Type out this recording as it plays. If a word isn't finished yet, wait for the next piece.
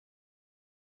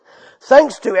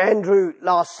Thanks to Andrew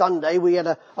last Sunday, we had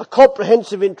a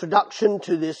comprehensive introduction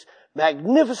to this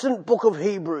magnificent book of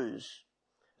Hebrews,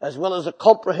 as well as a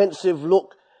comprehensive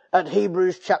look at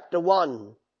Hebrews chapter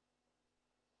 1.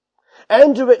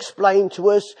 Andrew explained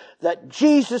to us that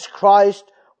Jesus Christ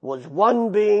was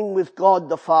one being with God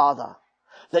the Father,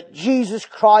 that Jesus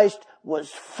Christ was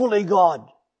fully God.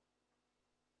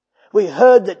 We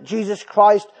heard that Jesus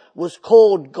Christ was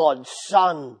called God's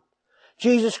Son.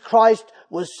 Jesus Christ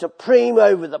was supreme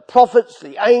over the prophets,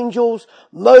 the angels,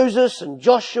 Moses and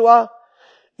Joshua.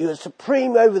 He was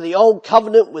supreme over the old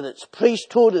covenant with its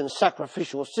priesthood and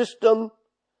sacrificial system.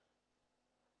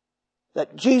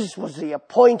 That Jesus was the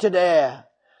appointed heir,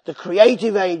 the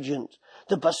creative agent,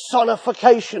 the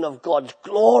personification of God's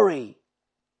glory.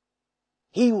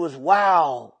 He was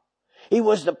wow. He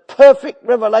was the perfect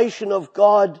revelation of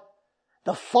God,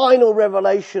 the final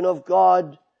revelation of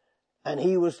God, and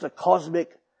he was the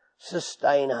cosmic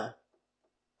sustainer.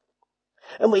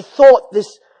 And we thought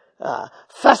this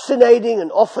fascinating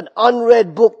and often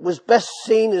unread book was best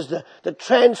seen as the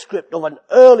transcript of an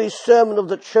early sermon of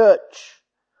the church,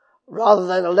 rather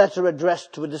than a letter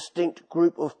addressed to a distinct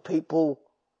group of people,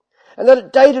 and that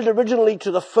it dated originally to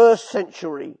the 1st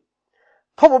century,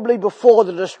 probably before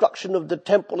the destruction of the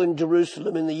temple in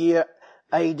Jerusalem in the year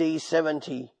AD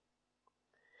 70.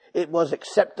 It was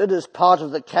accepted as part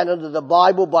of the canon of the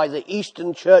Bible by the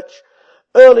Eastern Church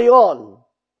early on,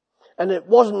 and it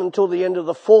wasn't until the end of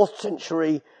the 4th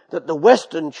century that the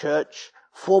Western Church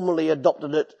formally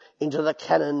adopted it into the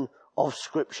canon of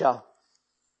Scripture.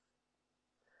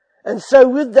 And so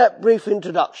with that brief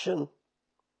introduction,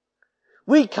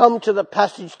 we come to the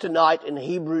passage tonight in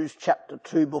Hebrews chapter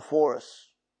 2 before us.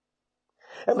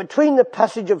 And between the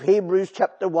passage of Hebrews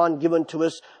chapter 1 given to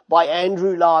us by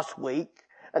Andrew last week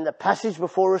and the passage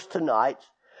before us tonight,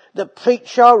 the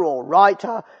preacher or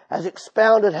writer has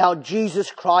expounded how Jesus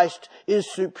Christ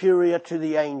is superior to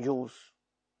the angels,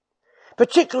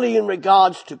 particularly in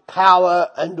regards to power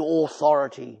and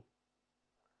authority.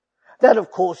 That,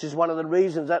 of course, is one of the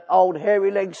reasons that old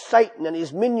hairy-legged Satan and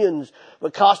his minions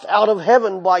were cast out of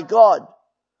heaven by God.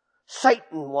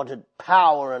 Satan wanted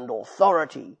power and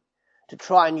authority to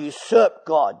try and usurp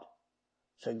God,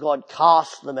 so God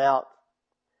cast them out.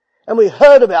 And we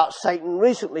heard about Satan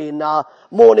recently in our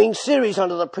morning series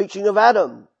under the preaching of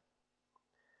Adam,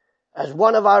 as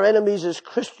one of our enemies as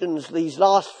Christians these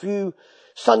last few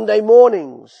Sunday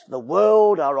mornings: the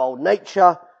world, our old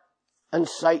nature, and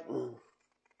Satan.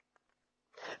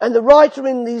 And the writer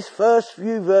in these first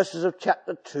few verses of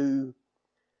chapter 2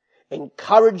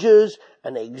 encourages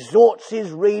and exhorts his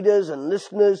readers and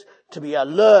listeners to be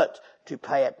alert, to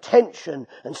pay attention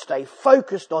and stay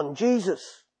focused on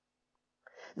Jesus.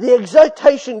 The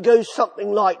exhortation goes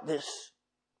something like this: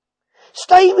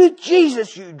 stay with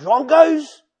Jesus, you drongos.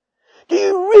 Do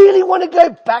you really want to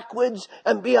go backwards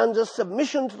and be under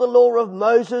submission to the law of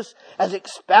Moses as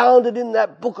expounded in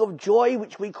that book of joy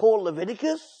which we call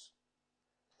Leviticus?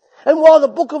 And while the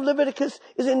book of Leviticus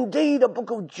is indeed a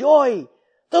book of joy,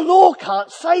 the law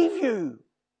can't save you.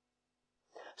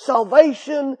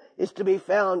 Salvation is to be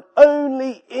found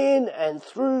only in and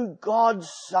through God's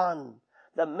Son,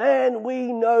 the man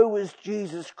we know as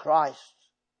Jesus Christ.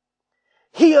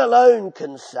 He alone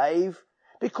can save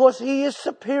because he is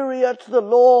superior to the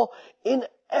law in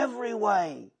every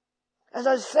way. As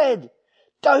I said,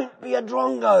 don't be a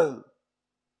drongo.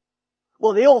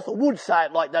 Well, the author would say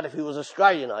it like that if he was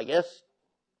Australian, I guess.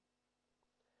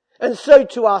 And so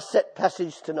to our set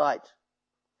passage tonight,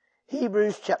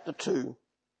 Hebrews chapter 2.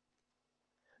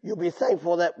 You'll be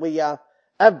thankful that we have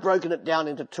broken it down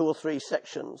into 2 or 3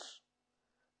 sections.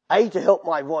 A, to help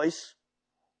my voice,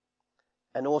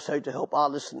 and also to help our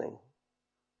listening.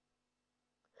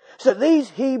 So these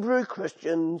Hebrew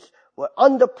Christians were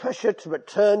under pressure to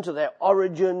return to their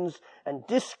origins and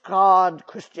discard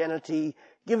Christianity,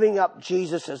 giving up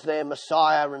Jesus as their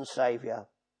Messiah and Saviour.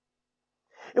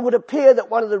 It would appear that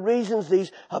one of the reasons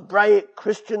these Hebraic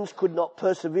Christians could not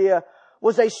persevere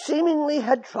was they seemingly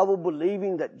had trouble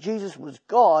believing that Jesus was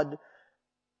God,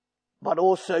 but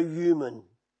also human,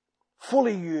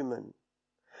 fully human.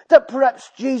 That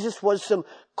perhaps Jesus was some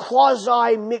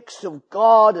quasi-mix of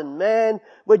God and man,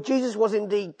 where Jesus was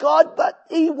indeed God, but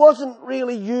he wasn't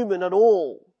really human at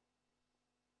all.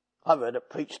 I've heard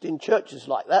it preached in churches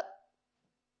like that.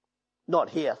 Not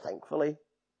here, thankfully.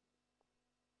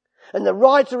 And the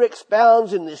writer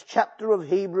expounds in this chapter of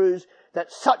Hebrews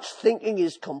that such thinking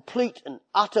is complete and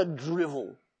utter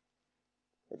drivel.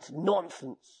 It's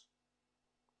nonsense.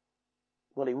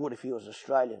 Well, he would if he was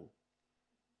Australian.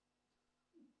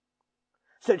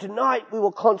 So tonight we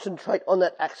will concentrate on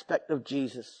that aspect of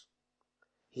Jesus,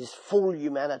 his full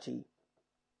humanity,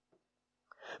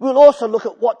 We'll also look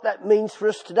at what that means for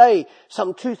us today,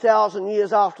 some 2,000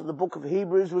 years after the book of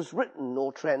Hebrews was written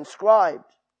or transcribed.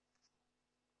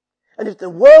 And if the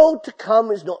world to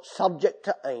come is not subject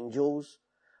to angels,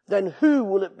 then who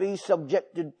will it be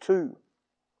subjected to?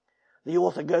 The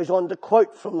author goes on to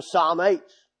quote from Psalm 8.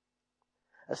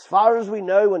 As far as we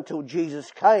know, until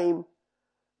Jesus came,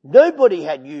 nobody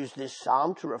had used this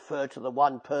psalm to refer to the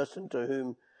one person to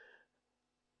whom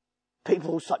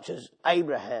people such as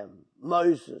Abraham,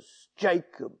 Moses,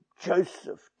 Jacob,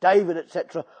 Joseph, David,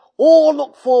 etc., all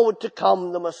look forward to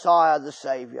come, the Messiah, the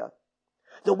Saviour.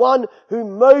 The one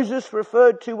whom Moses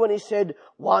referred to when he said,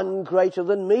 "One greater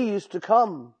than me is to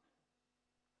come."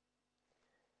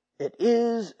 It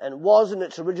is and was in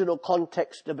its original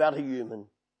context about a human.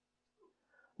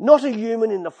 Not a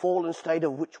human in the fallen state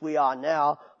of which we are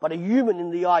now, but a human in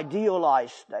the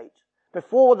idealized state,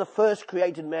 before the first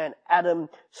created man, Adam,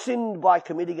 sinned by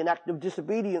committing an act of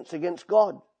disobedience against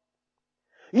God.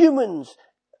 Humans,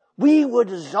 we were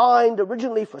designed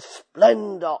originally for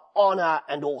splendor, honor,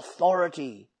 and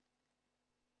authority.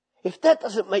 If that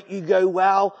doesn't make you go,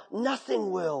 wow, nothing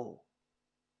will.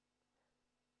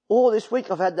 All this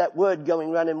week I've had that word going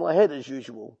around in my head as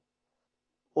usual.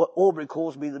 What Aubrey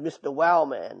calls me the Mr. Wow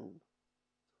Man.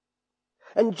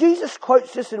 And Jesus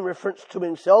quotes this in reference to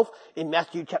himself in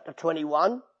Matthew chapter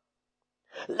 21.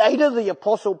 Later the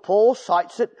Apostle Paul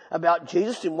cites it about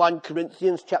Jesus in 1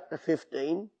 Corinthians chapter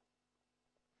 15.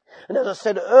 And as I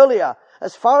said earlier,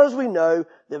 as far as we know,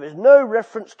 there is no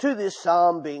reference to this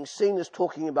psalm being seen as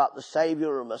talking about the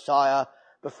Saviour or Messiah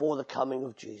before the coming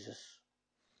of Jesus.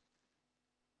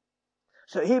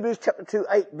 So Hebrews chapter 2,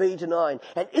 8b to 9.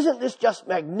 And isn't this just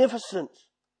magnificent?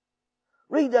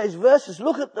 Read those verses,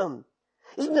 look at them.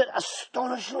 Isn't it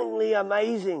astonishingly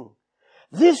amazing?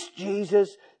 This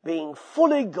Jesus, being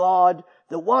fully God,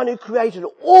 the one who created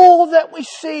all that we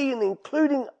see, and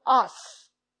including us.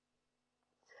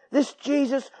 This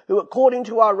Jesus, who according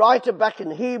to our writer back in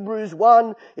Hebrews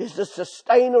 1, is the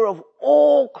sustainer of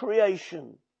all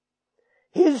creation.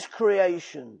 His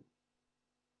creation.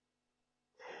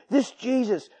 This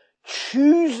Jesus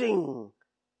choosing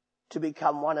to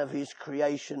become one of his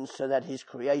creations so that his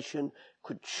creation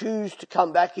could choose to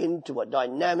come back into a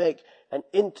dynamic and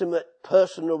intimate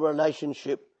personal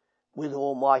relationship with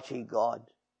Almighty God.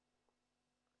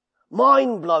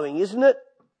 Mind-blowing, isn't it?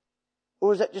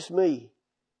 Or is that just me?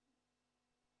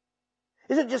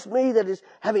 Is it just me that is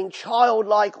having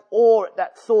childlike awe at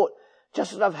that thought,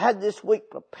 just as I've had this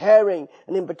week preparing,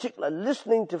 and in particular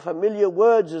listening to familiar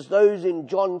words as those in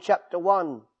John chapter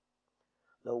 1?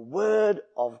 The Word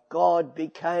of God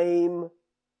became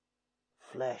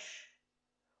flesh.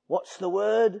 What's the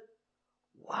word?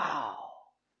 Wow.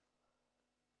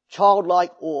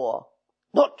 Childlike awe.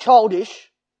 Not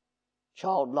childish,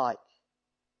 childlike.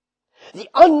 The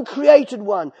uncreated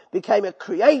one became a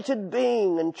created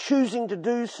being and choosing to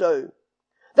do so.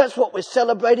 That's what we're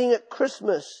celebrating at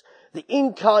Christmas, the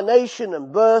incarnation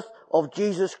and birth of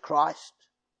Jesus Christ.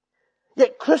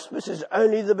 Yet Christmas is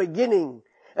only the beginning,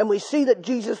 and we see that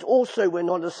Jesus also went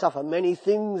on to suffer many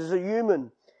things as a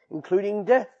human, including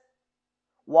death.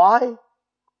 Why?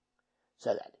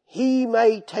 So that he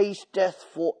may taste death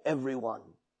for everyone.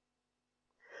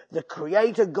 The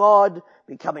Creator God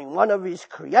becoming one of his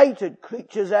created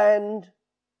creatures and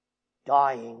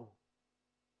dying.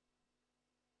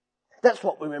 That's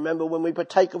what we remember when we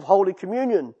partake of Holy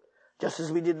Communion, just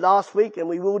as we did last week and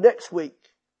we will next week,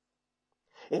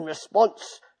 in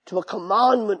response to a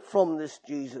commandment from this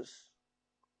Jesus.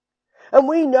 And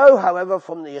we know, however,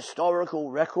 from the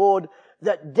historical record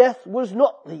that death was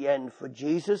not the end for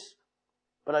Jesus,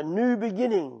 but a new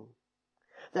beginning,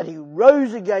 that he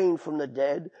rose again from the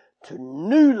dead to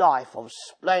new life of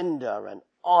splendor and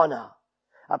honor,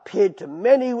 appeared to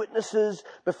many witnesses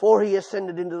before he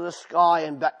ascended into the sky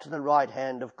and back to the right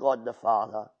hand of God the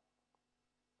Father.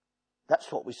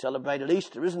 That's what we celebrate at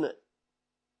Easter, isn't it?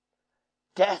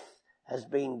 Death has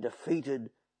been defeated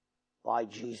by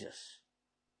Jesus.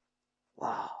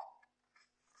 Wow.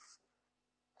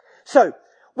 So,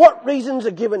 what reasons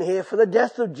are given here for the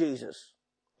death of Jesus?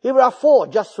 Here are 4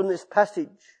 just from this passage.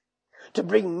 To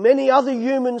bring many other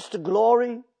humans to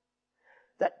glory,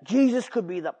 that Jesus could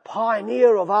be the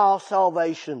pioneer of our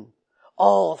salvation.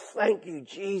 Oh, thank you,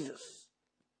 Jesus.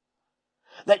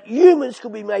 That humans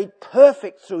could be made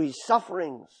perfect through his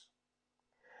sufferings.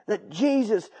 That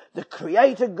Jesus, the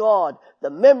Creator God, the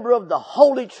member of the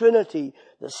Holy Trinity,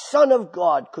 the Son of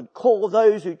God, could call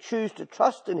those who choose to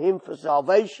trust in him for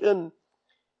salvation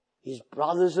his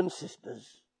brothers and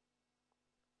sisters.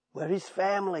 We're his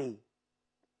family.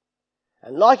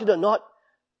 And like it or not,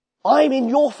 I'm in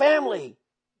your family.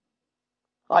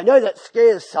 I know that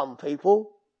scares some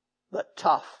people, but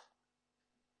tough.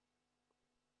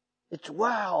 It's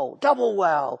wow, double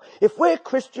wow. If we're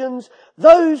Christians,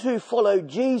 those who follow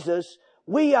Jesus,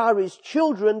 we are his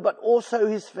children, but also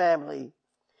his family,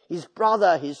 his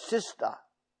brother, his sister.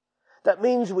 That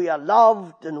means we are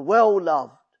loved and well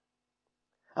loved.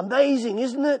 Amazing,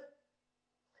 isn't it?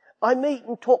 I meet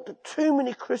and talk to too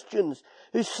many Christians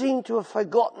who seem to have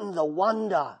forgotten the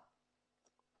wonder.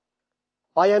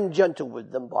 I am gentle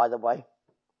with them, by the way,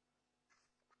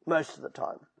 most of the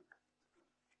time.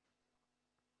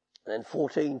 And then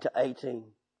 14 to 18.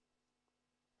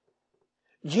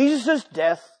 Jesus'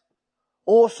 death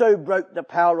also broke the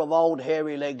power of old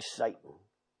hairy legs Satan.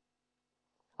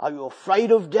 Are you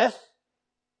afraid of death?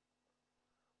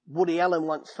 Woody Allen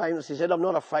once famously said, I'm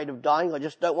not afraid of dying, I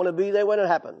just don't want to be there when it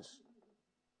happens.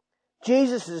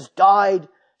 Jesus has died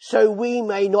so we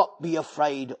may not be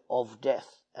afraid of death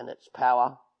and its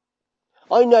power.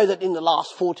 I know that in the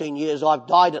last 14 years I've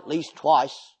died at least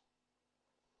twice.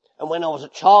 And when I was a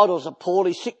child, I was a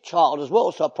poorly sick child as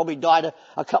well, so I probably died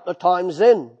a couple of times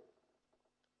then.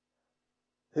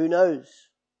 Who knows?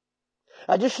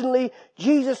 Additionally,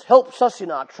 Jesus helps us in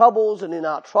our troubles and in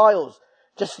our trials,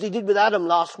 just as he did with Adam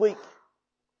last week.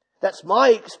 That's my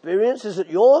experience. Is it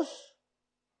yours?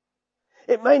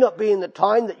 It may not be in the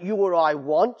time that you or I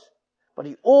want, but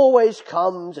he always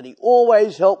comes and he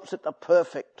always helps at the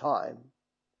perfect time.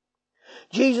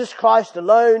 Jesus Christ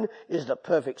alone is the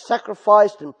perfect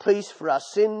sacrifice and priest for our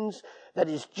sins. That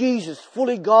is Jesus,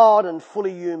 fully God and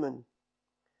fully human.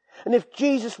 And if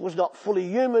Jesus was not fully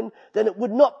human, then it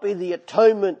would not be the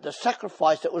atonement, the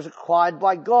sacrifice that was required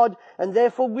by God, and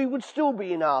therefore we would still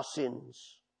be in our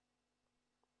sins.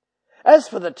 As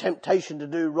for the temptation to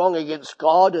do wrong against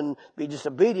God and be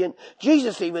disobedient,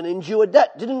 Jesus even endured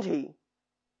that, didn't he?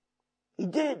 He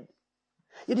did.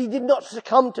 Yet he did not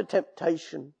succumb to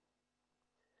temptation.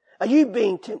 Are you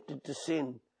being tempted to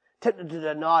sin, tempted to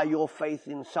deny your faith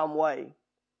in some way?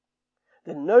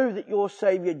 Then know that your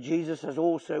Saviour Jesus has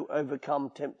also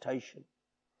overcome temptation.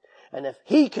 And if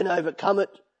he can overcome it,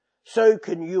 so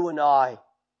can you and I.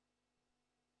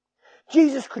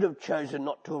 Jesus could have chosen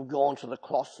not to have gone to the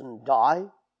cross and die.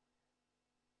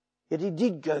 Yet he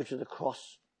did go to the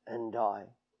cross and die.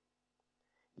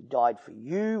 He died for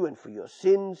you and for your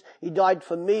sins. He died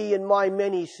for me and my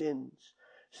many sins,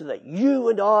 so that you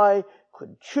and I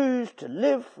could choose to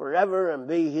live forever and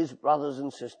be his brothers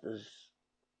and sisters.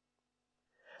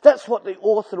 That's what the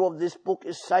author of this book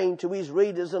is saying to his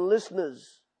readers and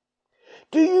listeners.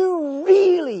 Do you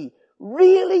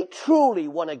really, truly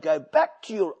want to go back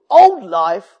to your old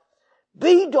life,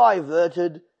 be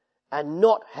diverted, and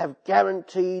not have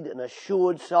guaranteed and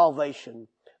assured salvation,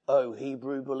 O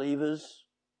Hebrew believers?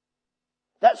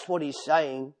 That's what he's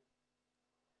saying.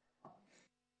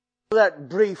 That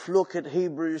brief look at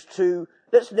Hebrews 2,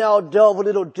 let's now delve a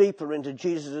little deeper into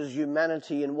Jesus'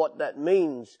 humanity and what that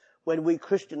means when we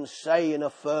Christians say and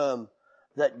affirm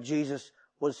that Jesus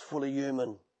was fully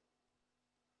human.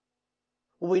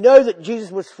 Well, we know that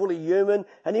Jesus was fully human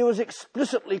and he was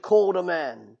explicitly called a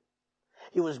man.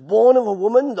 He was born of a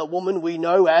woman, the woman we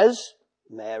know as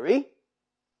Mary.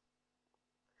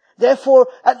 Therefore,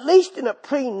 at least in a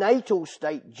prenatal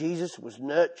state, Jesus was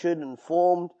nurtured and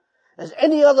formed as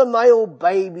any other male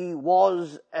baby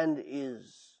was and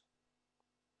is.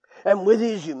 And with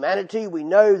his humanity, we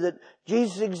know that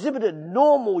Jesus exhibited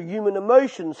normal human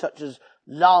emotions such as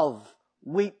love,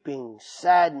 weeping,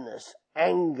 sadness,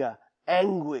 anger,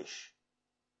 anguish.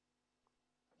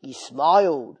 He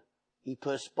smiled. He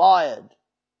perspired.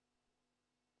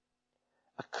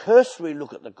 A cursory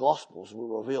look at the Gospels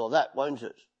will reveal that, won't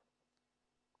it?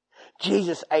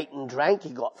 Jesus ate and drank. He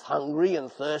got hungry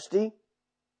and thirsty.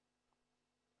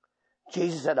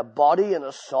 Jesus had a body and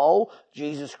a soul.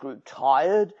 Jesus grew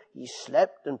tired. He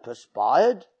slept and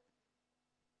perspired.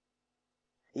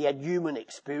 He had human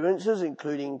experiences,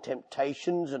 including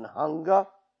temptations and hunger.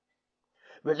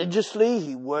 Religiously,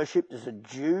 he worshipped as a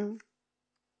Jew.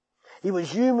 He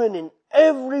was human in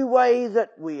every way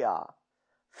that we are,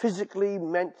 physically,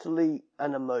 mentally,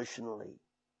 and emotionally.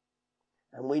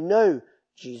 And we know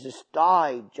Jesus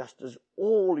died just as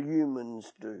all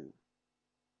humans do.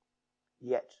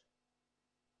 Yet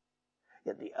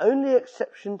the only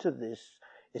exception to this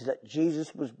is that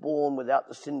Jesus was born without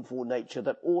the sinful nature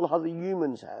that all other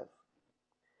humans have.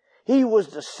 He was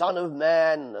the Son of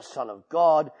Man and the Son of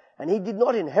God, and he did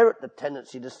not inherit the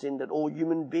tendency to sin that all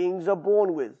human beings are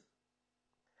born with.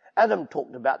 Adam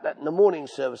talked about that in the morning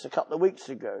service a couple of weeks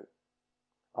ago,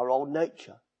 our old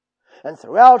nature. And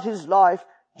throughout his life,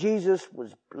 Jesus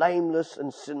was blameless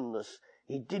and sinless.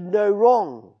 He did no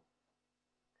wrong.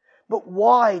 But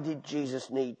why did Jesus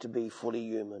need to be fully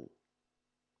human?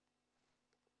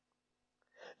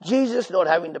 Jesus, not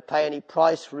having to pay any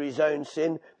price for his own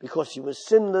sin because he was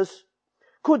sinless,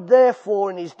 could therefore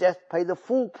in his death pay the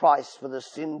full price for the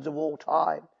sins of all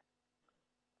time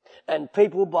and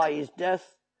people by his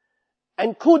death,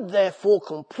 and could therefore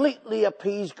completely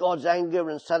appease God's anger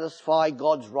and satisfy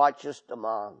God's righteous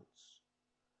demands.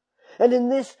 And in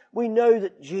this we know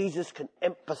that Jesus can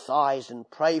empathize and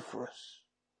pray for us.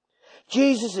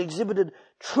 Jesus exhibited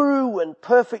true and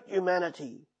perfect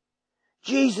humanity.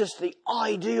 Jesus, the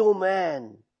ideal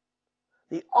man,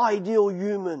 the ideal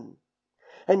human.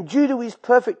 And due to his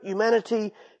perfect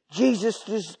humanity, Jesus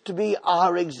is to be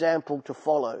our example to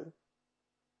follow.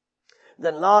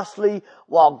 Then lastly,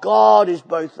 while God is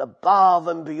both above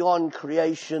and beyond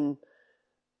creation,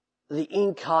 the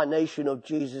incarnation of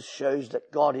Jesus shows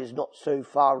that God is not so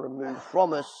far removed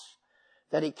from us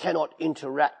that he cannot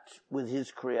interact with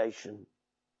his creation.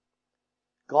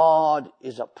 God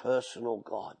is a personal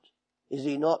God, is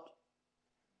he not?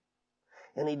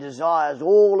 And he desires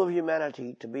all of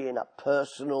humanity to be in a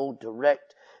personal,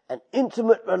 direct, and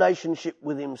intimate relationship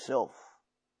with himself.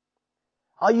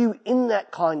 Are you in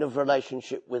that kind of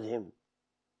relationship with him?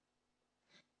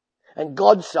 And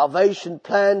God's salvation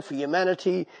plan for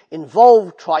humanity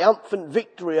involved triumphant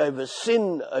victory over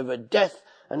sin, over death,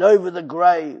 and over the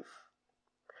grave.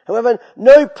 However,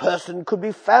 no person could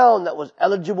be found that was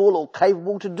eligible or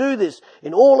capable to do this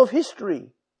in all of history.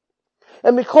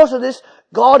 And because of this,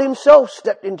 God himself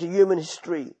stepped into human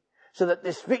history so that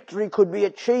this victory could be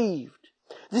achieved.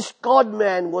 This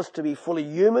God-man was to be fully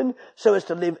human so as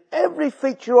to live every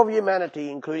feature of humanity,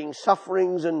 including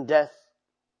sufferings and death.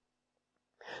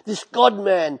 This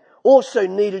God-man also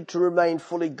needed to remain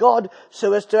fully God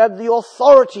so as to have the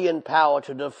authority and power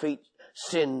to defeat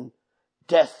sin,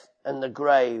 death, and the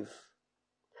grave.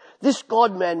 This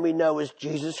God-man we know as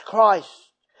Jesus Christ.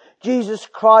 Jesus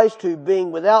Christ, who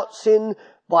being without sin,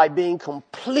 by being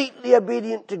completely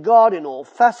obedient to God in all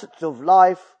facets of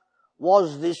life,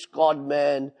 was this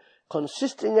God-man,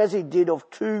 consisting as he did of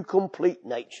two complete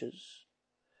natures,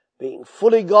 being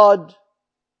fully God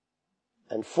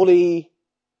and fully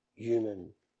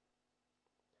human.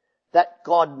 That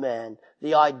God-man,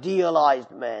 the idealized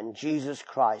man, Jesus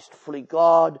Christ, fully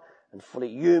God and fully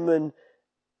human,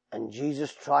 and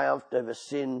Jesus triumphed over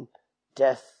sin,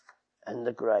 death, and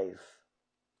the grave.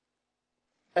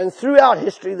 And throughout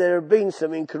history there have been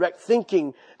some incorrect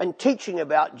thinking and teaching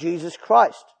about Jesus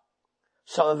Christ.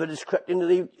 Some of it has crept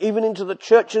even into the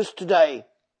churches today.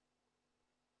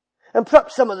 And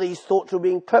perhaps some of these thoughts were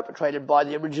being perpetrated by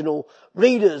the original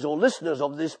readers or listeners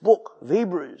of this book of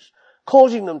Hebrews,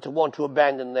 causing them to want to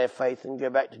abandon their faith and go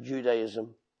back to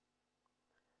Judaism.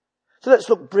 So let's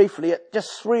look briefly at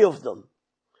just three of them.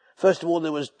 First of all,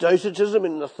 there was Docetism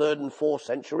in the 3rd and 4th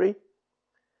century.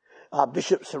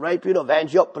 Bishop Serapion of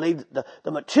Antioch believed that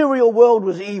the material world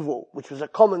was evil, which was a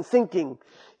common thinking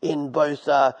in both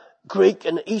Greek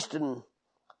and Eastern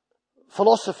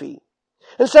philosophy.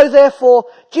 And so therefore,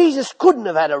 Jesus couldn't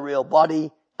have had a real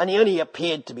body, and he only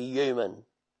appeared to be human.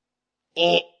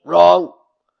 Wrong.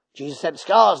 Jesus had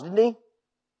scars, didn't he?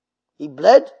 He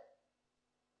bled.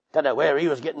 Don't know where he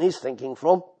was getting his thinking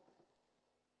from.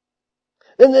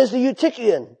 Then there's the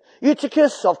Eutychian.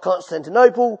 Eutychus of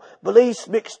Constantinople believes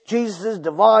mixed Jesus'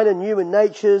 divine and human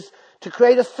natures to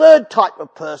create a third type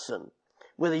of person,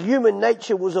 where the human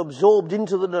nature was absorbed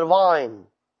into the divine.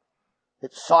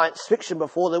 It's science fiction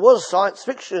before there was science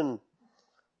fiction.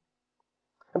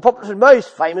 And probably most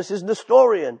famous is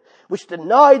Nestorian, which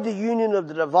denied the union of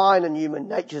the divine and human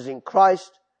natures in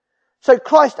Christ. So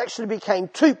Christ actually became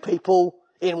two people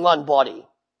in one body.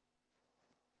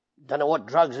 Don't know what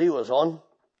drugs he was on.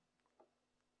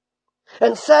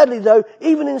 And sadly though,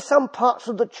 even in some parts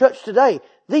of the church today,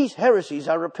 these heresies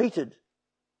are repeated.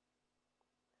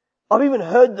 I've even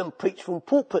heard them preached from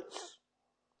pulpits.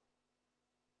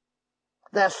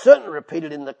 They're certainly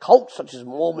repeated in the cults such as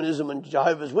Mormonism and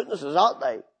Jehovah's Witnesses, aren't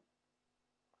they?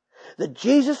 The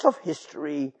Jesus of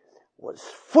history was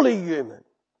fully human,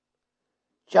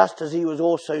 just as he was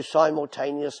also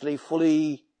simultaneously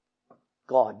fully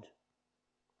God.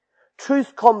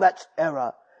 Truth combats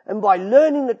error, and by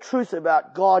learning the truth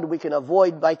about God, we can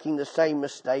avoid making the same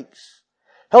mistakes,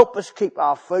 help us keep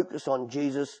our focus on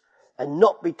Jesus, and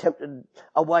not be tempted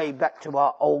away back to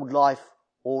our old life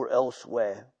or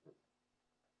elsewhere.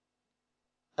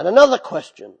 And another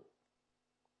question.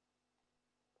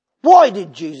 Why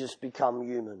did Jesus become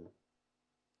human?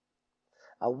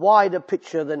 A wider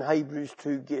picture than Hebrews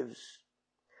 2 gives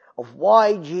of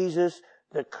why Jesus,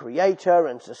 the creator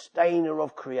and sustainer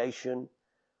of creation,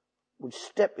 would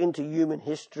step into human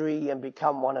history and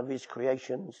become one of his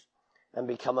creations and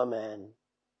become a man.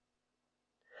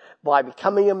 By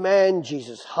becoming a man,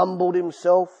 Jesus humbled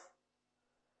himself.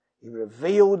 He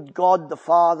revealed God the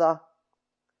Father.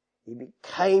 He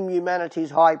became humanity's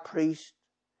high priest.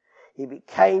 He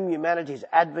became humanity's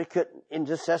advocate and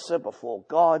intercessor before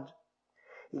God.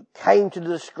 He came to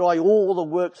destroy all the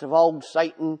works of old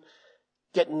Satan,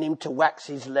 getting him to wax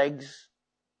his legs.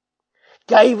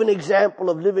 Gave an example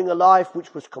of living a life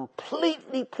which was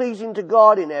completely pleasing to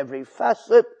God in every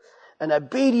facet, and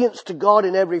obedience to God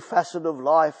in every facet of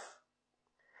life.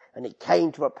 And he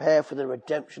came to prepare for the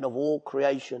redemption of all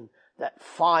creation, that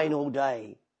final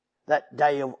day, that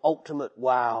day of ultimate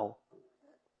wow.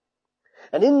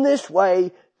 And in this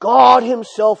way, God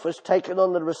himself has taken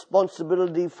on the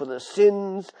responsibility for the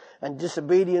sins and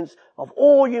disobedience of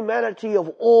all humanity of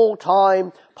all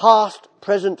time, past,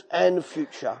 present, and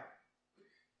future.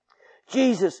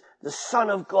 Jesus, the Son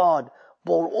of God,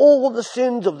 bore all the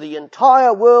sins of the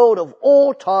entire world of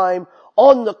all time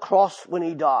on the cross when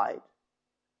he died.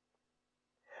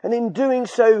 And in doing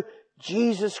so,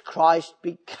 Jesus Christ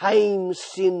became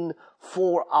sin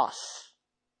for us.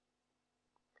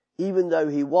 Even though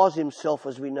he was himself,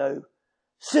 as we know,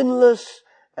 sinless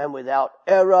and without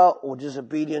error or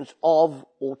disobedience of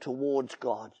or towards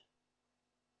God.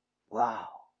 Wow.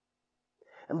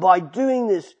 And by doing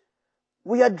this,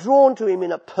 we are drawn to him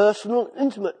in a personal,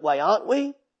 intimate way, aren't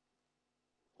we?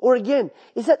 Or again,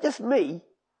 is that just me?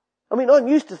 I mean, I'm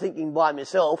used to thinking by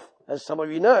myself, as some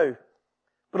of you know.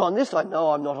 But on this I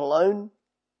know I'm not alone.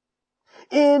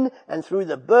 In and through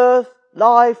the birth,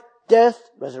 life, death,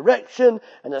 resurrection,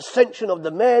 and ascension of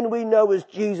the man we know as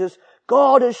Jesus,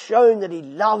 God has shown that he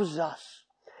loves us.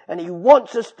 And he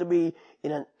wants us to be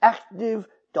in an active,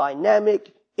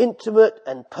 dynamic, intimate,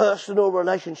 and personal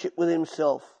relationship with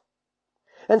himself.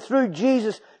 And through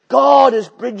Jesus, God has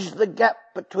bridged the gap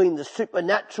between the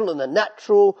supernatural and the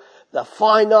natural, the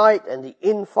finite and the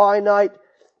infinite,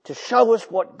 to show us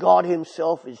what God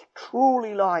himself is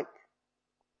truly like.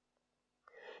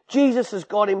 Jesus as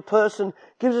God in person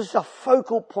gives us a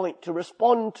focal point to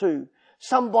respond to,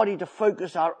 somebody to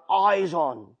focus our eyes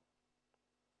on.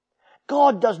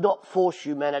 God does not force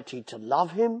humanity to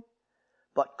love him,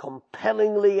 but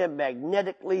compellingly and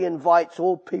magnetically invites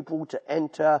all people to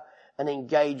enter and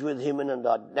engage with him in a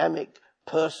dynamic,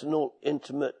 personal,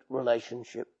 intimate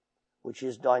relationship, which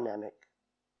is dynamic.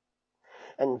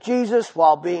 And Jesus,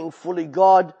 while being fully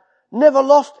God, never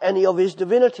lost any of his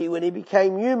divinity when he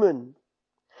became human.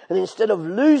 And instead of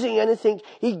losing anything,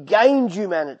 he gained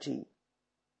humanity.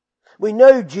 We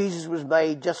know Jesus was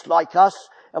made just like us,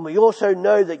 and we also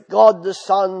know that God the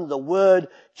Son, the Word,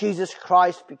 Jesus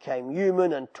Christ, became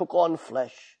human and took on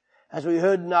flesh, as we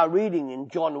heard in our reading in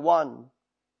John 1.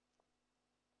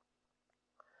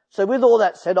 So with all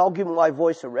that said, I'll give my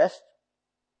voice a rest.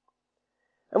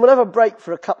 And we'll have a break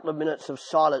for a couple of minutes of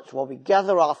silence while we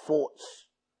gather our thoughts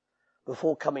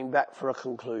before coming back for a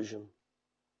conclusion.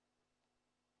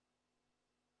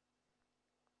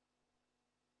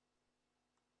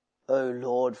 O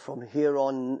Lord, from here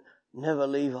on, never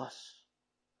leave us,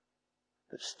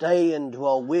 but stay and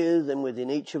dwell with and within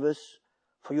each of us,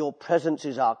 for your presence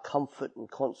is our comfort and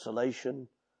consolation,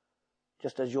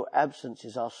 just as your absence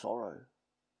is our sorrow.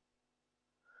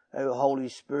 O Holy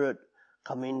Spirit,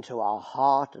 come into our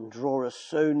heart and draw us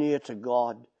so near to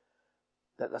God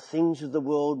that the things of the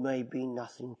world may be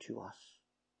nothing to us.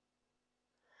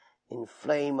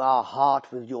 Inflame our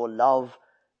heart with your love,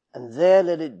 and there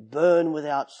let it burn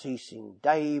without ceasing,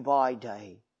 day by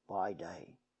day by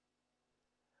day.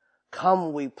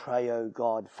 Come, we pray, O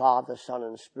God, Father, Son,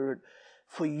 and Spirit,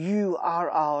 for you are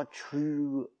our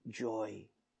true joy.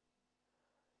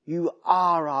 You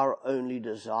are our only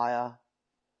desire,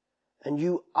 and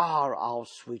you are our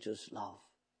sweetest love.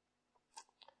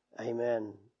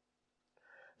 Amen.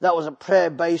 That was a prayer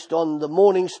based on the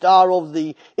morning star of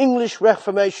the English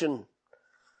Reformation,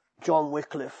 John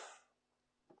Wycliffe.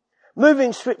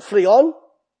 Moving swiftly on,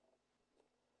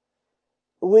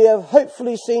 we have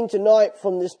hopefully seen tonight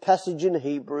from this passage in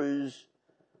Hebrews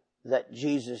that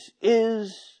Jesus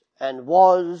is and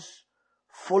was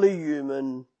fully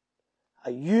human,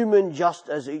 a human just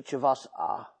as each of us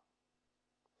are.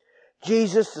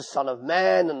 Jesus, the Son of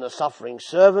Man and the suffering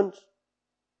servant.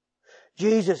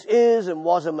 Jesus is and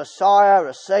was a Messiah,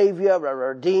 a Saviour, a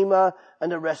Redeemer,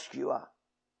 and a Rescuer.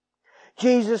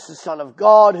 Jesus, the Son of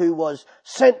God, who was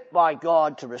sent by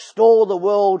God to restore the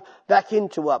world back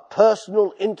into a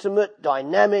personal, intimate,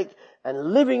 dynamic,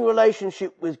 and living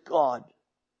relationship with God.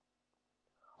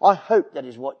 I hope that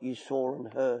is what you saw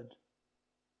and heard,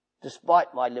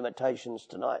 despite my limitations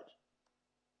tonight.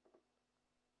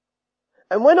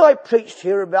 And when I preached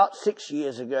here about 6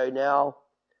 years ago now,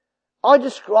 I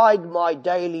described my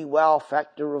daily wow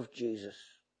factor of Jesus.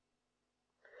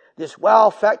 This wow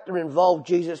factor involved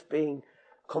Jesus being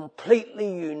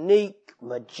completely unique,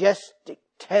 majestic,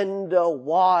 tender,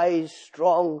 wise,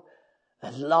 strong,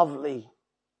 and lovely.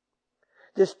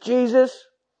 This Jesus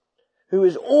who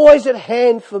is always at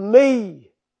hand for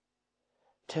me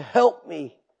to help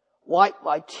me wipe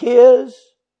my tears,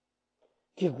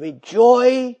 give me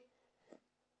joy,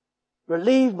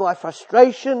 relieve my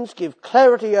frustrations, give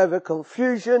clarity over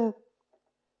confusion,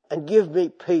 and give me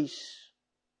peace.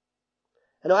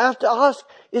 And I have to ask,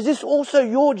 is this also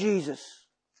your Jesus?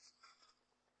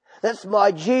 That's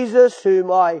my Jesus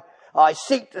whom I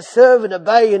seek to serve and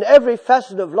obey in every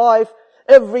facet of life,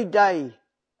 every day.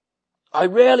 I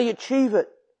rarely achieve it,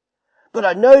 but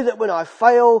I know that when I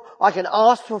fail, I can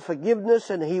ask for forgiveness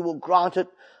and He will grant it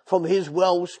from His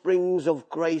well springs of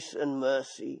grace and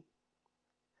mercy.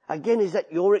 Again, is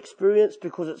that your experience?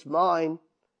 Because it's mine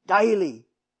daily.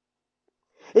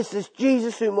 It's this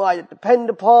Jesus whom I depend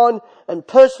upon and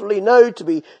personally know to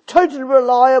be totally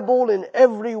reliable in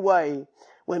every way.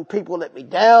 When people let me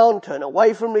down, turn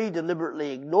away from me,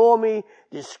 deliberately ignore me,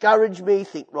 discourage me,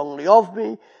 think wrongly of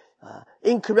me,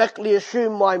 incorrectly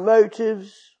assume my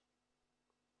motives,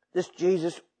 this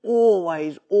Jesus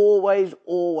always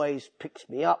picks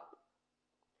me up.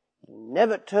 He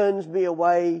never turns me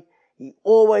away. He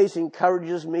always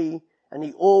encourages me and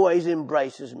He always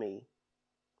embraces me.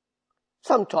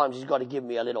 Sometimes He's got to give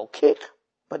me a little kick,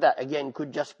 but that again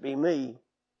could just be me.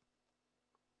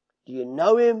 Do you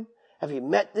know Him? Have you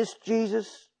met this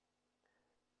Jesus?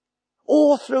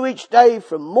 All through each day,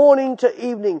 from morning to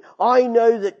evening, I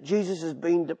know that Jesus has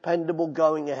been dependable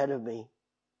going ahead of me.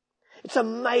 It's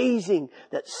amazing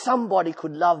that somebody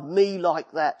could love me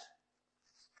like that.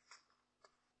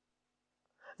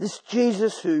 This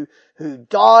Jesus who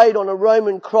died on a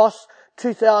Roman cross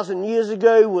 2,000 years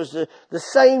ago was the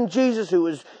same Jesus who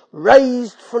was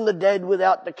raised from the dead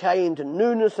without decay into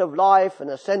newness of life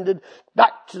and ascended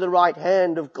back to the right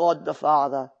hand of God the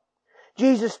Father.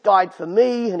 Jesus died for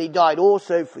me and He died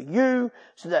also for you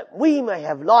so that we may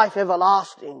have life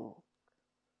everlasting.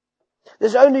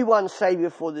 There's only one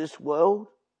Saviour for this world.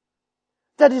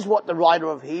 That is what the writer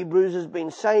of Hebrews has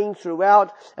been saying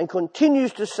throughout and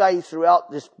continues to say throughout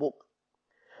this book.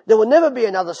 There will never be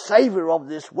another Saviour of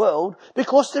this world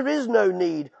because there is no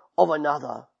need of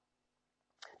another.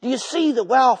 Do you see the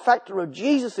wow factor of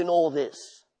Jesus in all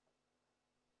this?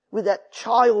 With that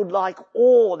childlike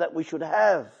awe that we should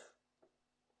have.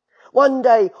 One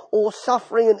day all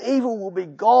suffering and evil will be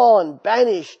gone,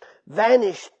 banished,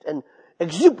 vanished and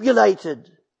exubulated.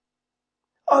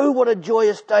 Oh, what a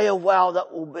joyous day of wow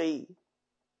that will be.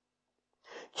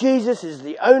 Jesus is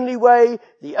the only way,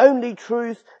 the only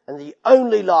truth, and the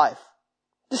only life,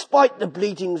 despite the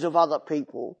bleatings of other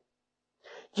people.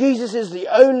 Jesus is the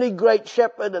only great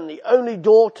shepherd and the only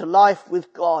door to life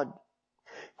with God.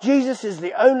 Jesus is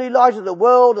the only light of the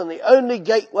world and the only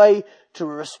gateway to a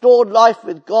restored life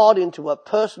with God into a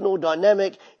personal,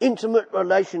 dynamic, intimate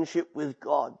relationship with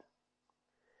God.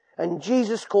 And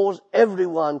Jesus calls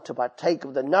everyone to partake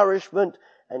of the nourishment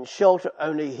and shelter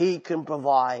only He can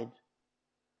provide.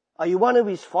 Are you one of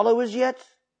His followers yet?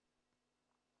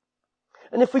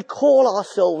 And if we call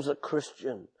ourselves a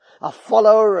Christian, a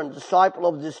follower and disciple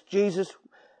of this Jesus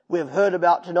we have heard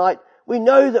about tonight, we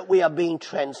know that we are being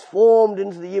transformed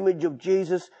into the image of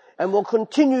Jesus and will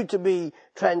continue to be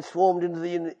transformed into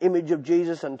the image of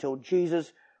Jesus until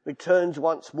Jesus returns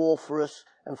once more for us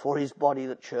and for His body,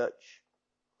 the church.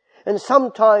 And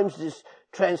sometimes this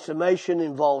transformation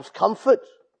involves comfort.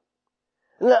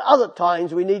 And at other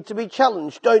times we need to be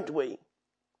challenged, don't we?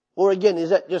 Or again, is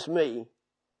that just me?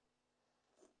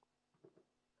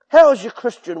 How is your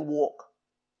Christian walk?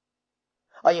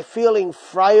 Are you feeling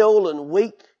frail and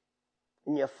weak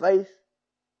in your faith?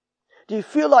 Do you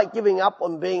feel like giving up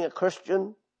on being a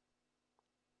Christian?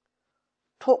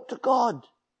 Talk to God.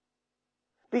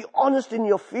 Be honest in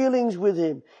your feelings with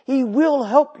Him. He will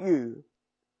help you.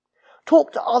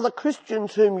 Talk to other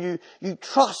Christians whom you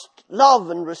trust, love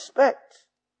and respect.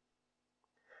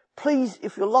 Please,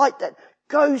 if you're like that,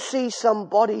 go see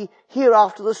somebody here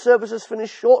after the service is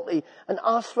finished shortly and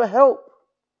ask for help.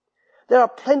 There are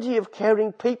plenty of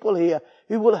caring people here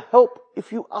who will help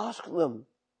if you ask them.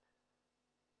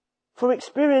 From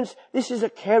experience, this is a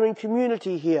caring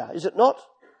community here, is it not?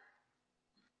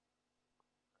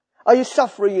 Are you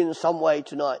suffering in some way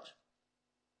tonight?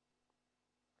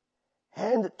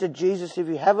 Hand it to Jesus if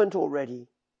you haven't already.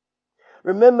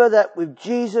 Remember that with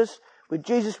Jesus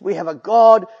we have a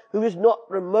God who is not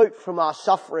remote from our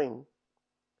suffering,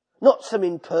 not some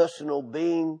impersonal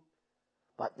being,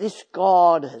 But this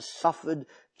God has suffered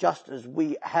just as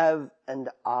we have and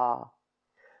are,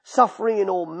 suffering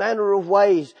in all manner of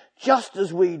ways, just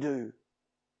as we do.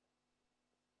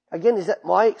 Again, is that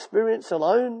my experience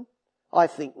alone? I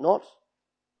think not.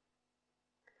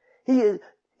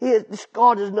 This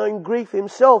God has known grief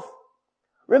himself.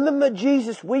 Remember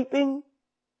Jesus weeping?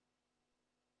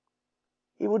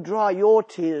 He will dry your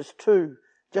tears too,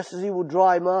 just as he will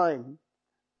dry mine.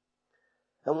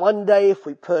 And one day, if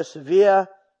we persevere,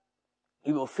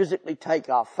 he will physically take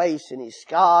our face in his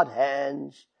scarred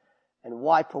hands and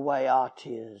wipe away our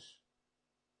tears.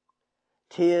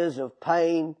 Tears of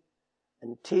pain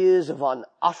and tears of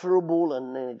unutterable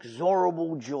and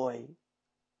inexorable joy.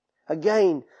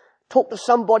 Again, talk to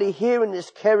somebody here in this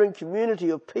caring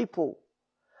community of people.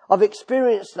 I've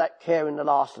experienced that care in the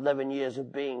last 11 years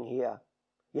of being here.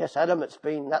 Yes, Adam, it's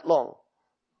been that long.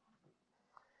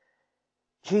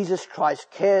 Jesus Christ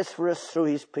cares for us through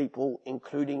his people,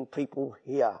 including people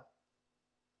here.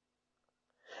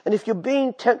 And if you're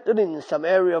being tempted in some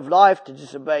area of life to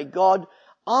disobey God,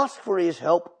 ask for his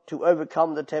help to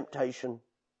overcome the temptation.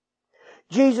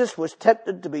 Jesus was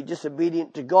tempted to be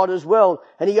disobedient to God as well,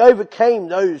 and he overcame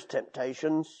those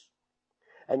temptations.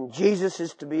 And Jesus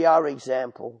is to be our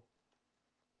example.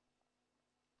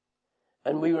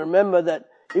 And we remember that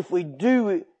if we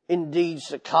do indeed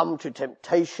succumb to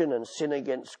temptation and sin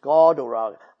against God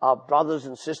or our brothers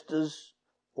and sisters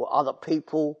or other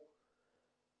people,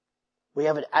 we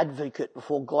have an advocate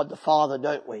before God the Father,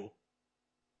 don't we?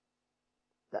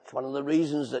 That's one of the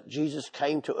reasons that Jesus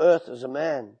came to earth as a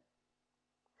man.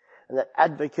 And that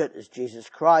advocate is Jesus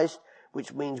Christ,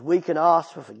 which means we can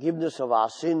ask for forgiveness of our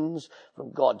sins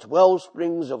from God's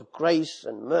wellsprings of grace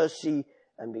and mercy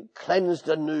and be cleansed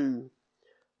anew,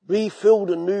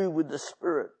 refilled anew with the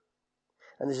Spirit.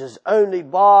 And this is only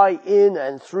by, in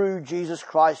and through Jesus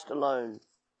Christ alone.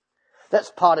 That's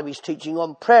part of his teaching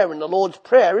on prayer in the Lord's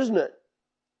Prayer, isn't it?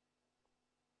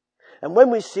 And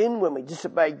when we sin, when we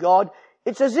disobey God,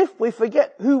 it's as if we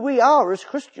forget who we are as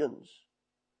Christians.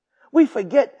 We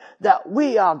forget that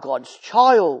we are God's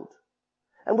child.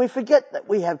 And we forget that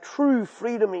we have true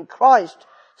freedom in Christ,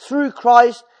 through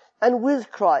Christ and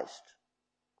with Christ.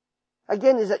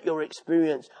 Again, is that your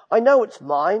experience? I know it's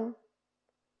mine.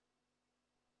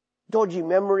 Dodgy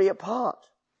memory apart.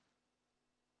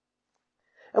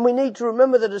 And we need to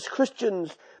remember that as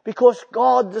Christians, because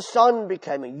God the Son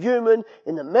became a human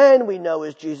in the man we know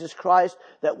as Jesus Christ,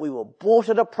 that we were bought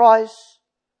at a price.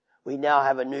 We now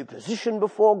have a new position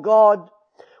before God.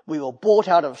 We were bought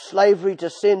out of slavery to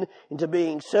sin into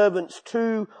being servants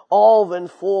to, of,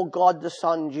 and for God the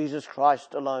Son, Jesus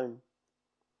Christ alone.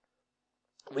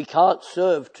 We can't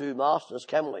serve two masters,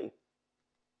 can we?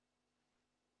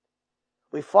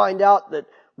 We find out that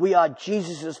we are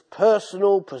Jesus'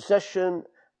 personal possession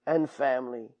and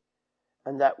family,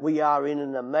 and that we are in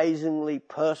an amazingly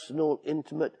personal,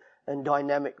 intimate, and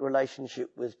dynamic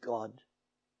relationship with God.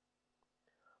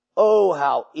 Oh,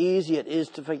 how easy it is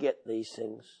to forget these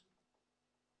things.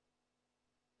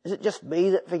 Is it just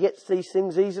me that forgets these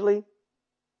things easily?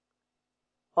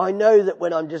 I know that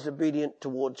when I'm disobedient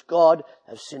towards God,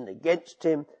 have sinned against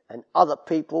him and other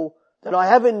people, that I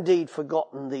have indeed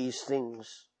forgotten these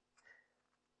things.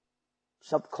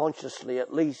 Subconsciously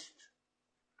at least.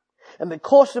 And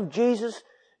because of Jesus,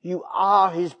 you are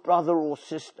his brother or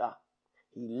sister.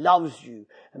 He loves you.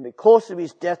 And because of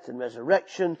his death and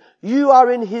resurrection, you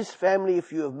are in his family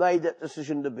if you have made that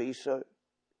decision to be so.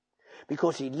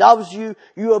 Because he loves you,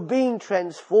 you are being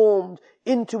transformed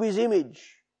into his image.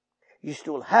 You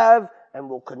still have and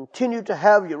will continue to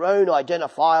have your own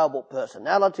identifiable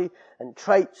personality and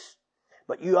traits,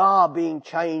 but you are being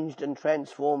changed and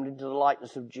transformed into the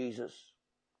likeness of Jesus.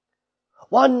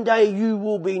 One day you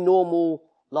will be normal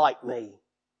like me.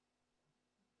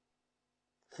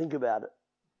 Think about it.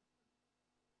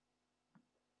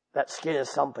 That scares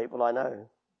some people, I know.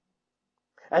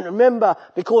 And remember,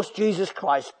 because Jesus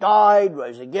Christ died,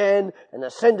 rose again, and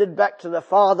ascended back to the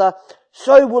Father,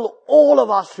 so will all of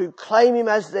us who claim him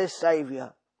as their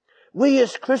Saviour. We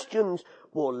as Christians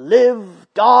will live,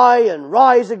 die, and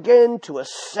rise again to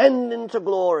ascend into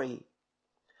glory.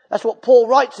 That's what Paul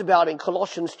writes about in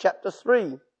Colossians chapter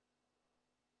 3.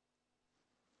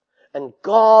 And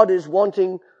God is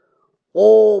wanting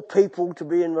all people to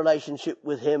be in relationship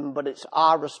with him, but it's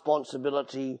our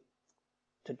responsibility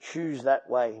to choose that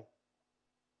way.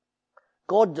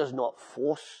 God does not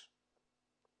force.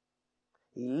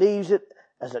 He leaves it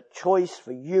as a choice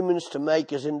for humans to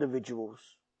make as individuals.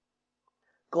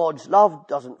 God's love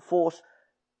doesn't force,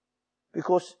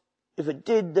 because if it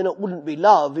did, then it wouldn't be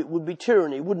love, it would be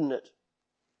tyranny, wouldn't it?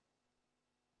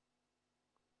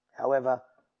 However,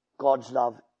 God's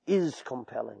love is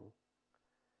compelling.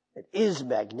 It is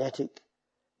magnetic.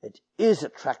 It is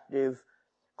attractive,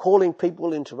 calling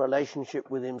people into relationship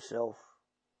with himself.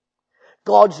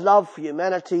 God's love for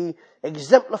humanity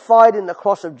exemplified in the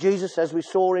cross of Jesus, as we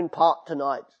saw in part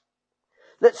tonight.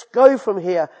 Let's go from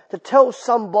here to tell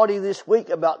somebody this week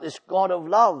about this God of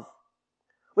love.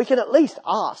 We can at least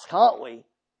ask, can't we?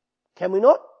 Can we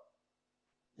not?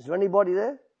 Is there anybody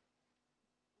there?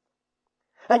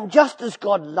 And just as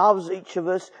God loves each of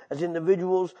us as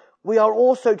individuals, we are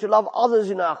also to love others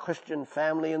in our Christian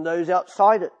family and those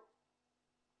outside it.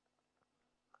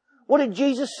 What did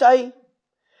Jesus say?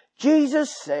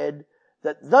 Jesus said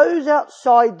that those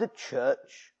outside the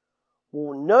church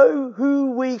will know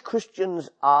who we Christians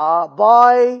are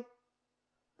by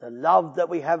the love that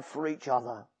we have for each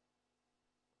other.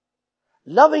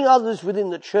 Loving others within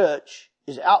the church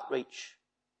is outreach.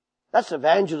 That's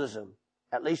evangelism,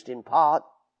 at least in part.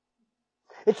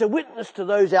 It's a witness to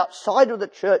those outside of the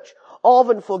church of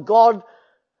and for God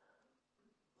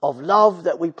of love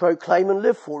that we proclaim and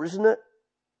live for, isn't it?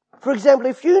 For example,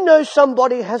 if you know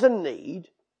somebody has a need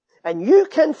and you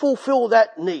can fulfill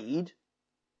that need,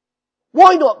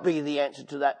 why not be the answer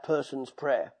to that person's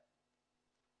prayer?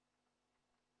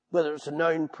 Whether it's a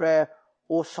known prayer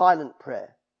or silent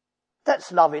prayer.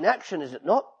 That's love in action, is it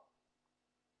not?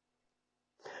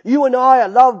 You and I are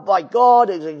loved by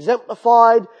God as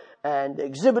exemplified and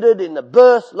exhibited in the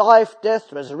birth, life,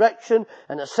 death, resurrection,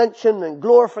 and ascension and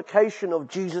glorification of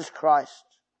Jesus Christ.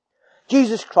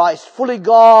 Jesus Christ, fully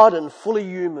God and fully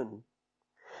human.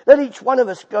 Let each one of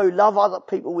us go love other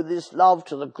people with this love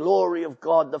to the glory of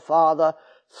God the Father,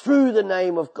 through the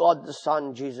name of God the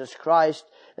Son, Jesus Christ,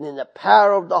 and in the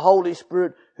power of the Holy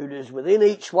Spirit who lives within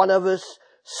each one of us,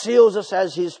 seals us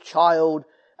as his child,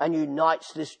 and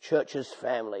unites this church's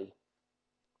family.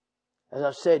 As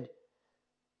I've said,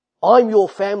 I'm your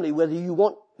family whether you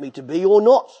want me to be or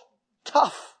not.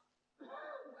 Tough.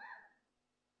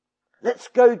 Let's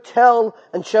go tell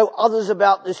and show others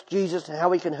about this Jesus and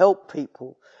how he can help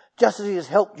people, just as he has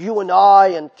helped you and I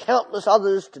and countless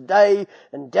others today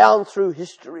and down through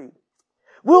history.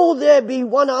 Will there be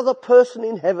one other person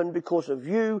in heaven because of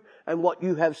you and what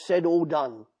you have said or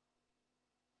done?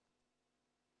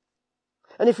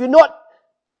 And if you're not,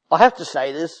 I have to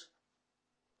say this,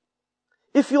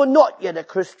 if you're not yet a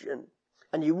Christian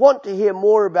and you want to hear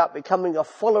more about becoming a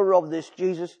follower of this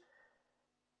Jesus,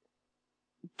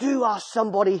 do ask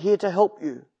somebody here to help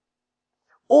you.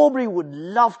 Aubrey would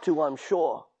love to, I'm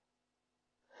sure.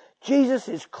 Jesus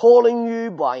is calling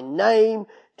you by name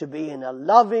to be in a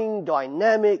loving,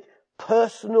 dynamic,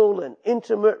 personal and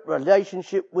intimate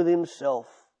relationship with himself,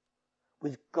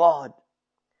 with God.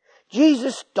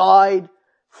 Jesus died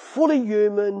fully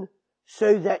human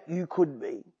so that you could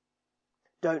be.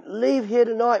 Don't leave here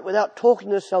tonight without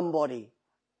talking to somebody.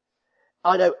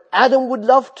 I know Adam would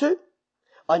love to.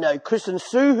 I know Chris and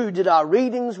Sue, who did our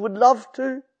readings, would love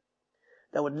to.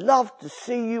 They would love to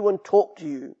see you and talk to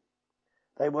you.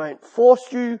 They won't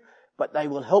force you, but they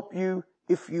will help you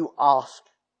if you ask.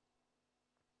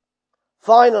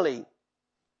 Finally,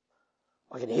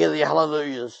 I can hear the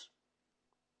hallelujahs.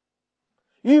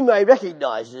 You may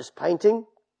recognize this painting.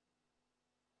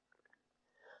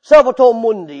 Salvator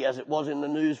Mundi, as it was in the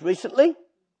news recently.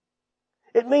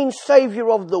 It means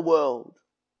Saviour of the world.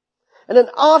 And an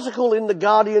article in the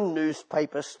Guardian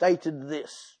newspaper stated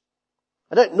this.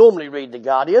 I don't normally read the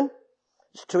Guardian.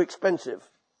 It's too expensive.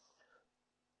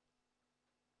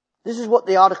 This is what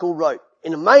the article wrote.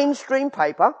 In a mainstream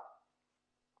paper,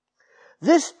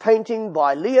 this painting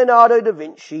by Leonardo da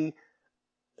Vinci,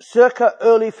 circa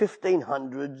early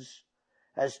 1500s,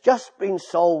 has just been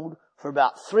sold for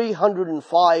about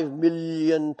 £305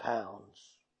 million.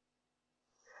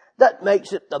 That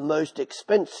makes it the most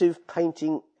expensive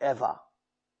painting ever.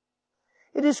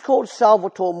 It is called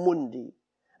Salvator Mundi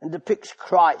and depicts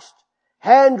Christ,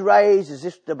 hand raised as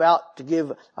if about to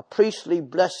give a priestly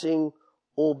blessing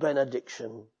or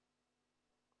benediction.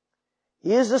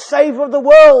 He is the Saviour of the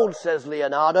world, says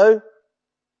Leonardo.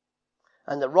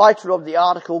 And the writer of the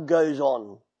article goes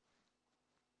on.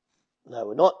 No,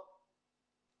 we're not.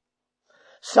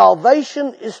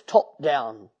 Salvation is top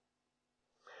down.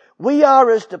 We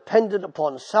are as dependent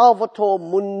upon Salvator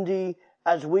Mundi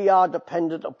as we are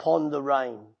dependent upon the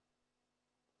rain.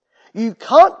 You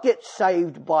can't get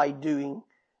saved by being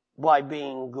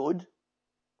good.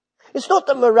 It's not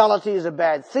that morality is a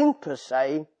bad thing per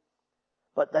se,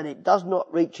 but that it does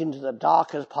not reach into the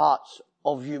darkest parts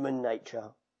of human nature.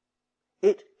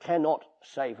 It cannot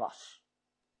save us.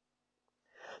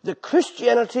 The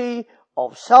Christianity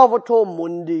of Salvator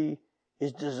Mundi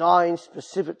is designed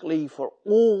specifically for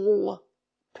all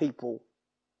people.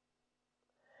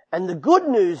 And the good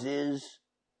news is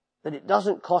that it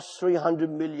doesn't cost £300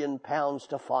 million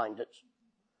to find it,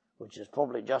 which is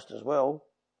probably just as well,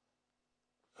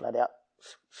 flat out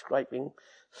scraping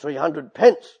 300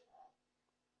 pence.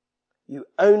 You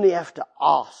only have to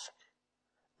ask,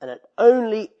 and it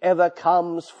only ever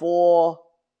comes for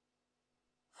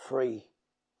free.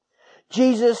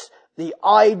 Jesus, the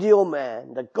ideal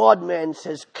man, the God-man,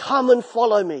 says, come and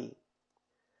follow me.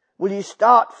 Will you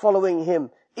start following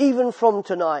him, even from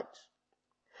tonight?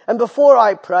 And before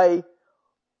I pray,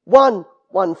 one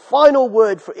final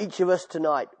word for each of us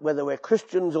tonight, whether we're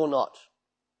Christians or not.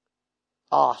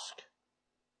 Ask.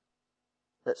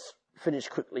 Let's finish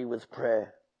quickly with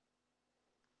prayer.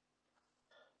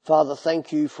 Father,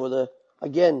 thank you for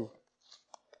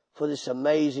this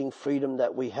amazing freedom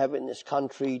that we have in this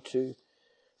country to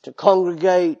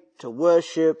congregate, to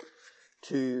worship,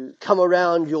 to come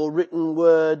around your written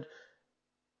word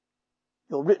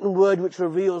which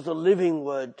reveals the living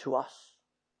word to us.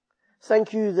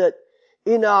 Thank you that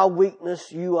in our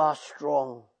weakness you are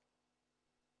strong.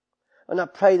 And I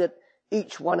pray that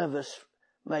each one of us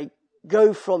may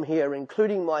go from here,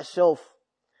 including myself,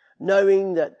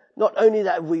 knowing that not only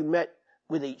that we met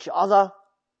with each other,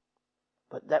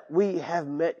 but that we have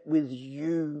met with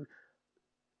you,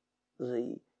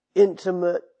 the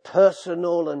intimate,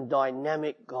 personal and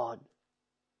dynamic God.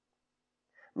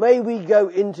 May we go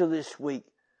into this week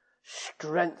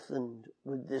strengthened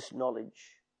with this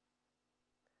knowledge.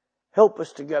 Help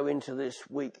us to go into this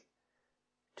week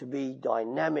to be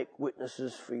dynamic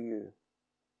witnesses for you.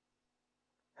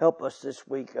 Help us this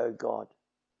week, O God,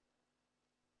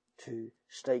 to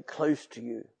stay close to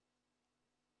you.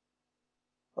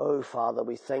 Oh, Father,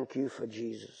 we thank you for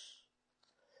Jesus.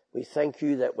 We thank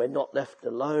you that we're not left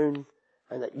alone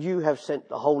and that you have sent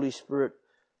the Holy Spirit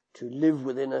to live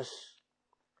within us,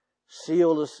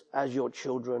 seal us as your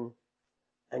children,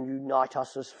 and unite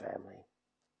us as family.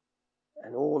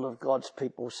 And all of God's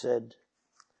people said,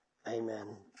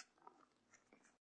 Amen.